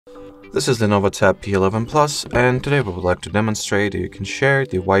This is Lenovo Tab P11 Plus, and today we would like to demonstrate that you can share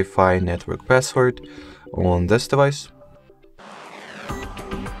the Wi-Fi network password on this device.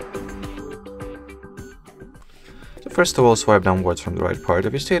 So first of all, swipe downwards from the right part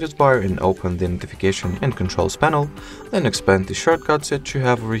of your status bar and open the notification and controls panel, then expand the shortcuts that you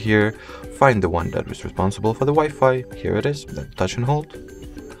have over here, find the one that is responsible for the Wi-Fi, here it is, then touch and hold.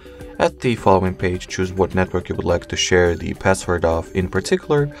 At the following page, choose what network you would like to share the password of. In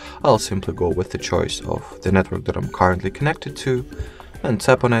particular, I'll simply go with the choice of the network that I'm currently connected to, and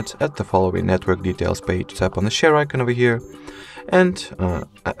tap on it. At the following network details page, tap on the share icon over here, and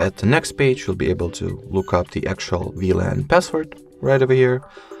at the next page, you'll be able to look up the actual VLAN password right over here,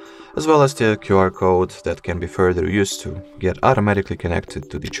 as well as the QR code that can be further used to get automatically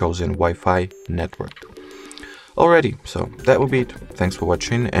connected to the chosen Wi-Fi network. Alrighty, so that will be it. Thanks for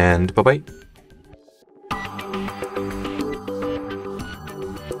watching and bye-bye.